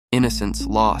innocence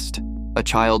lost, a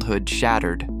childhood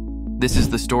shattered. This is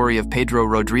the story of Pedro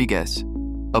Rodrigues,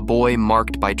 a boy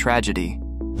marked by tragedy,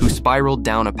 who spiraled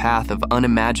down a path of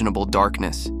unimaginable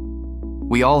darkness.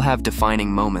 We all have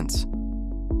defining moments,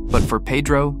 but for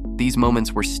Pedro, these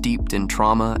moments were steeped in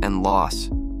trauma and loss.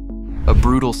 A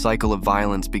brutal cycle of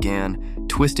violence began,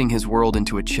 twisting his world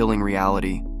into a chilling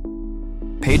reality.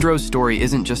 Pedro's story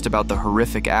isn't just about the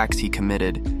horrific acts he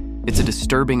committed, it's a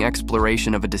disturbing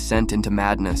exploration of a descent into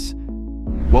madness.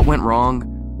 What went wrong?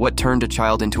 What turned a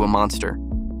child into a monster?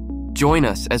 Join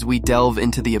us as we delve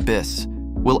into the abyss.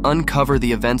 We'll uncover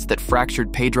the events that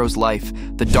fractured Pedro's life,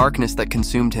 the darkness that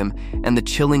consumed him, and the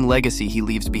chilling legacy he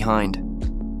leaves behind.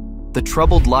 The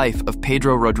troubled life of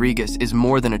Pedro Rodrigues is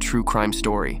more than a true crime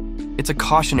story. It's a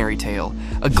cautionary tale,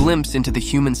 a glimpse into the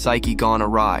human psyche gone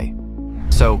awry.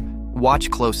 So, watch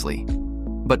closely.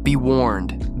 But be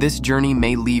warned, this journey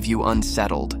may leave you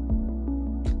unsettled.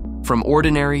 From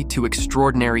ordinary to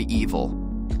extraordinary evil.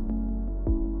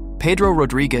 Pedro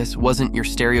Rodrigues wasn't your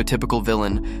stereotypical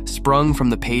villain sprung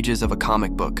from the pages of a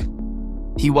comic book.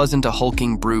 He wasn't a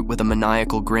hulking brute with a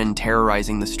maniacal grin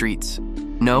terrorizing the streets.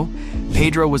 No,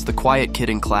 Pedro was the quiet kid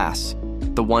in class,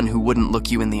 the one who wouldn't look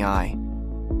you in the eye.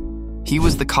 He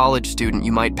was the college student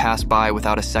you might pass by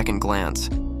without a second glance.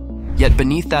 Yet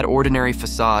beneath that ordinary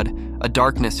facade, a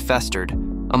darkness festered,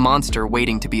 a monster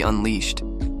waiting to be unleashed.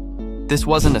 This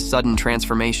wasn't a sudden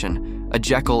transformation, a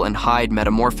Jekyll and Hyde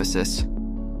metamorphosis.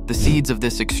 The seeds of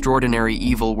this extraordinary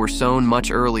evil were sown much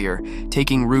earlier,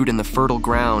 taking root in the fertile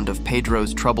ground of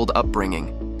Pedro's troubled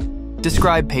upbringing.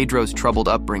 Describe Pedro's troubled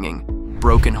upbringing: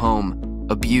 broken home,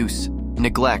 abuse,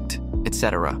 neglect,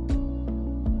 etc.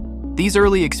 These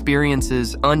early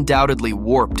experiences undoubtedly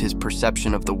warped his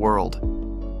perception of the world.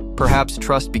 Perhaps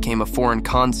trust became a foreign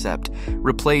concept,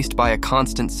 replaced by a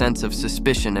constant sense of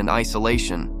suspicion and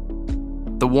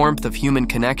isolation. The warmth of human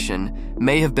connection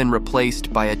may have been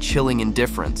replaced by a chilling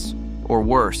indifference, or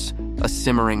worse, a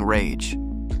simmering rage.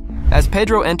 As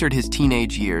Pedro entered his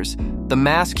teenage years, the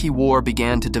mask he wore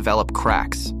began to develop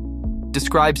cracks.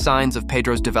 Describe signs of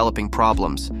Pedro's developing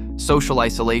problems: social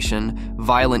isolation,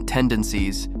 violent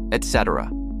tendencies, etc.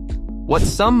 What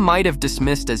some might have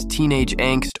dismissed as teenage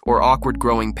angst or awkward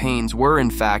growing pains were, in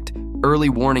fact, early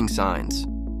warning signs.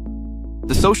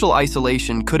 The social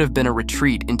isolation could have been a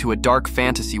retreat into a dark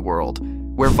fantasy world,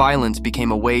 where violence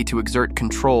became a way to exert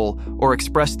control or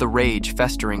express the rage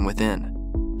festering within.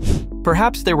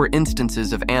 Perhaps there were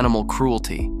instances of animal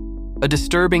cruelty, a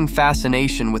disturbing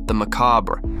fascination with the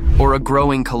macabre, or a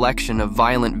growing collection of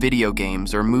violent video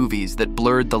games or movies that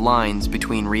blurred the lines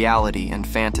between reality and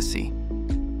fantasy.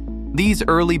 These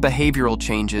early behavioral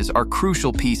changes are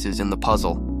crucial pieces in the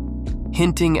puzzle,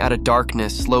 hinting at a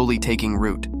darkness slowly taking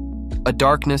root, a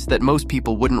darkness that most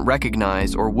people wouldn't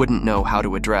recognize or wouldn't know how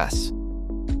to address.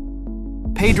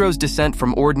 Pedro's descent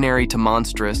from ordinary to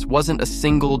monstrous wasn't a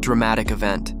single dramatic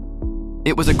event.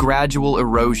 It was a gradual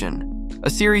erosion, a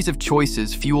series of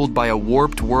choices fueled by a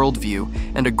warped worldview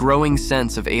and a growing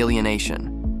sense of alienation.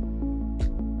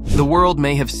 The world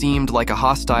may have seemed like a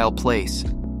hostile place,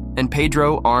 and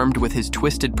Pedro, armed with his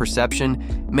twisted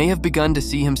perception, may have begun to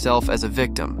see himself as a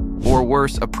victim, or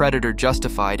worse, a predator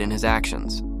justified in his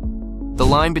actions. The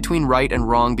line between right and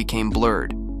wrong became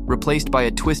blurred, replaced by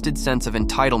a twisted sense of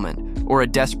entitlement or a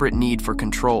desperate need for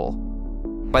control.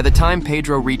 By the time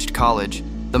Pedro reached college,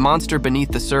 the monster beneath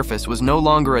the surface was no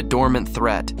longer a dormant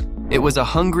threat. It was a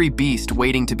hungry beast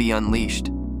waiting to be unleashed.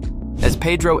 As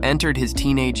Pedro entered his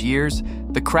teenage years,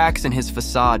 the cracks in his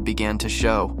facade began to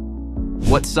show.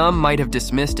 What some might have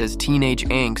dismissed as teenage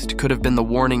angst could have been the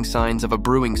warning signs of a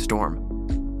brewing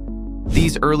storm.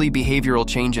 These early behavioral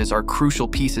changes are crucial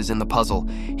pieces in the puzzle,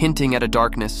 hinting at a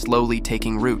darkness slowly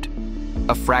taking root.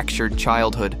 A fractured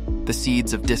childhood, the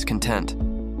seeds of discontent.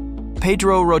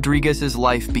 Pedro Rodrigues'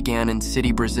 life began in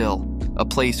city Brazil, a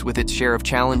place with its share of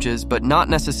challenges but not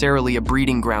necessarily a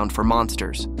breeding ground for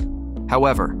monsters.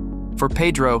 However, for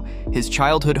Pedro, his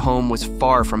childhood home was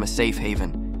far from a safe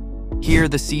haven. Here,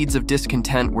 the seeds of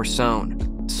discontent were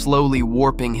sown, slowly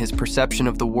warping his perception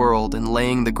of the world and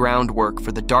laying the groundwork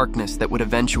for the darkness that would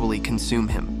eventually consume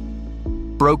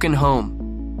him. Broken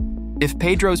home. If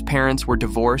Pedro's parents were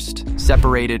divorced,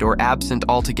 separated, or absent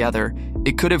altogether,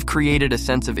 it could have created a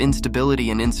sense of instability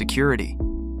and insecurity.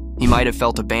 He might have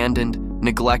felt abandoned,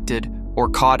 neglected, or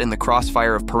caught in the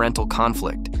crossfire of parental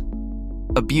conflict.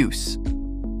 Abuse.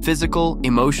 Physical,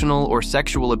 emotional, or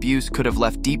sexual abuse could have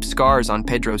left deep scars on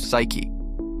Pedro's psyche.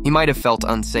 He might have felt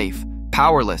unsafe,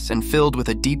 powerless, and filled with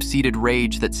a deep-seated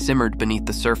rage that simmered beneath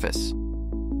the surface.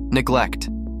 Neglect.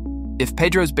 If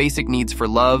Pedro's basic needs for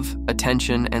love,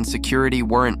 attention, and security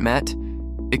weren't met,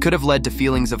 it could have led to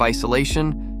feelings of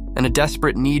isolation, and a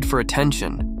desperate need for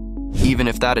attention, even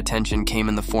if that attention came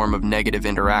in the form of negative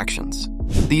interactions.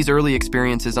 These early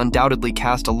experiences undoubtedly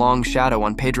cast a long shadow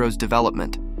on Pedro's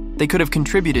development. They could have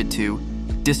contributed to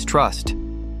distrust.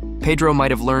 Pedro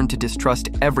might have learned to distrust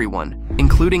everyone,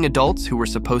 including adults who were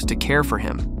supposed to care for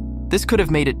him. This could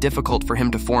have made it difficult for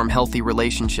him to form healthy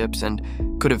relationships and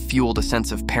could have fueled a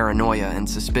sense of paranoia and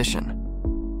suspicion.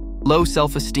 Low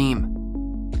self-esteem.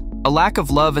 A lack of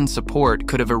love and support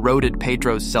could have eroded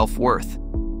Pedro's self-worth.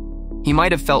 He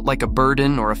might have felt like a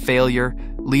burden or a failure,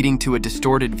 leading to a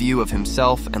distorted view of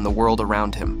himself and the world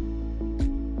around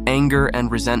him. Anger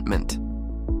and resentment.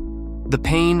 The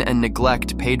pain and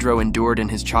neglect Pedro endured in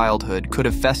his childhood could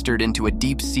have festered into a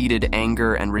deep-seated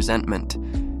anger and resentment.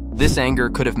 This anger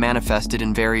could have manifested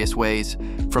in various ways,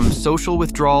 from social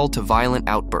withdrawal to violent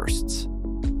outbursts.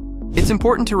 It's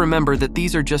important to remember that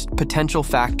these are just potential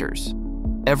factors.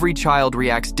 Every child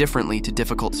reacts differently to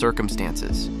difficult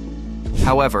circumstances.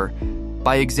 However,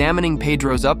 by examining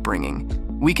Pedro's upbringing,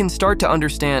 we can start to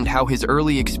understand how his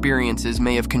early experiences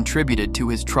may have contributed to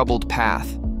his troubled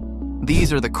path.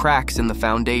 These are the cracks in the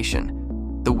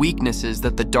foundation, the weaknesses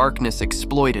that the darkness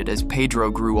exploited as Pedro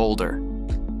grew older.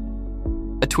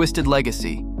 A twisted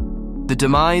legacy. The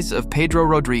demise of Pedro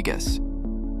Rodrigues.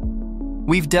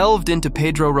 We've delved into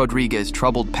Pedro Rodrigues'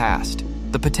 troubled past,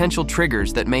 the potential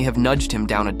triggers that may have nudged him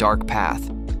down a dark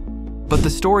path. But the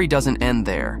story doesn't end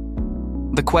there.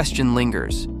 The question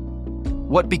lingers.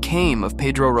 What became of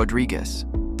Pedro Rodrigues,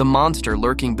 the monster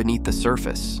lurking beneath the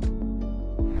surface?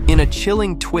 In a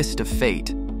chilling twist of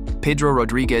fate, Pedro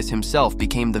Rodrigues himself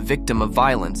became the victim of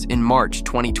violence in March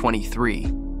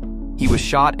 2023. He was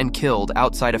shot and killed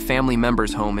outside a family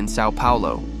member's home in Sao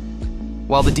Paulo.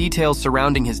 While the details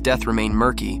surrounding his death remain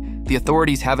murky, the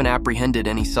authorities haven't apprehended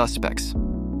any suspects.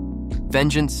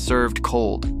 Vengeance served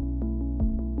cold.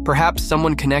 Perhaps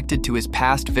someone connected to his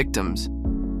past victims,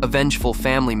 a vengeful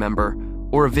family member,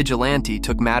 or a vigilante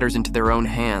took matters into their own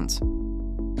hands.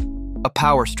 A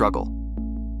power struggle.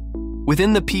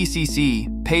 Within the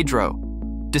PCC, Pedro,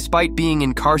 despite being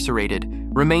incarcerated,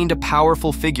 remained a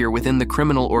powerful figure within the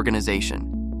criminal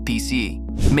organization, PC.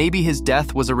 Maybe his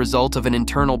death was a result of an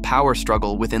internal power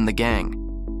struggle within the gang.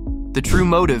 The true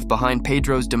motive behind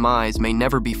Pedro's demise may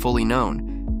never be fully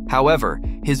known. However,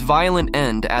 his violent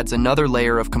end adds another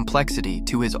layer of complexity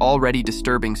to his already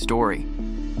disturbing story.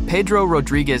 Pedro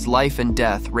Rodrigues' life and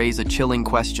death raise a chilling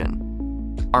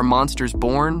question. Are monsters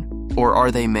born, or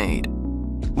are they made?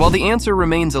 While the answer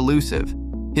remains elusive,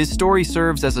 his story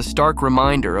serves as a stark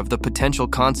reminder of the potential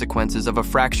consequences of a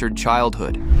fractured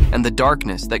childhood and the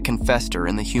darkness that can fester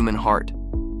in the human heart.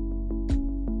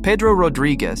 Pedro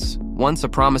Rodrigues, once a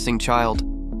promising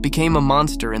child, became a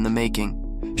monster in the making,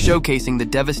 showcasing the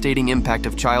devastating impact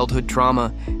of childhood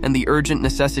trauma and the urgent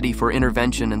necessity for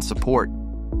intervention and support.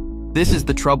 This is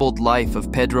the troubled life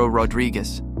of Pedro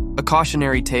Rodrigues, a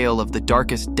cautionary tale of the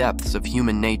darkest depths of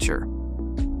human nature.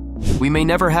 We may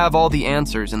never have all the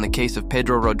answers in the case of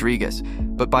Pedro Rodrigues,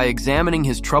 but by examining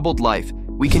his troubled life,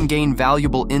 we can gain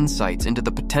valuable insights into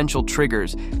the potential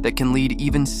triggers that can lead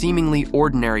even seemingly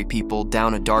ordinary people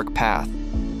down a dark path.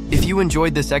 If you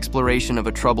enjoyed this exploration of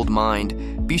a troubled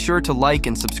mind, be sure to like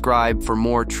and subscribe for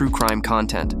more true crime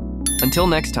content. Until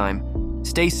next time,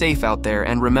 stay safe out there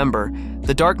and remember,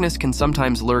 the darkness can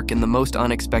sometimes lurk in the most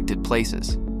unexpected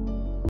places.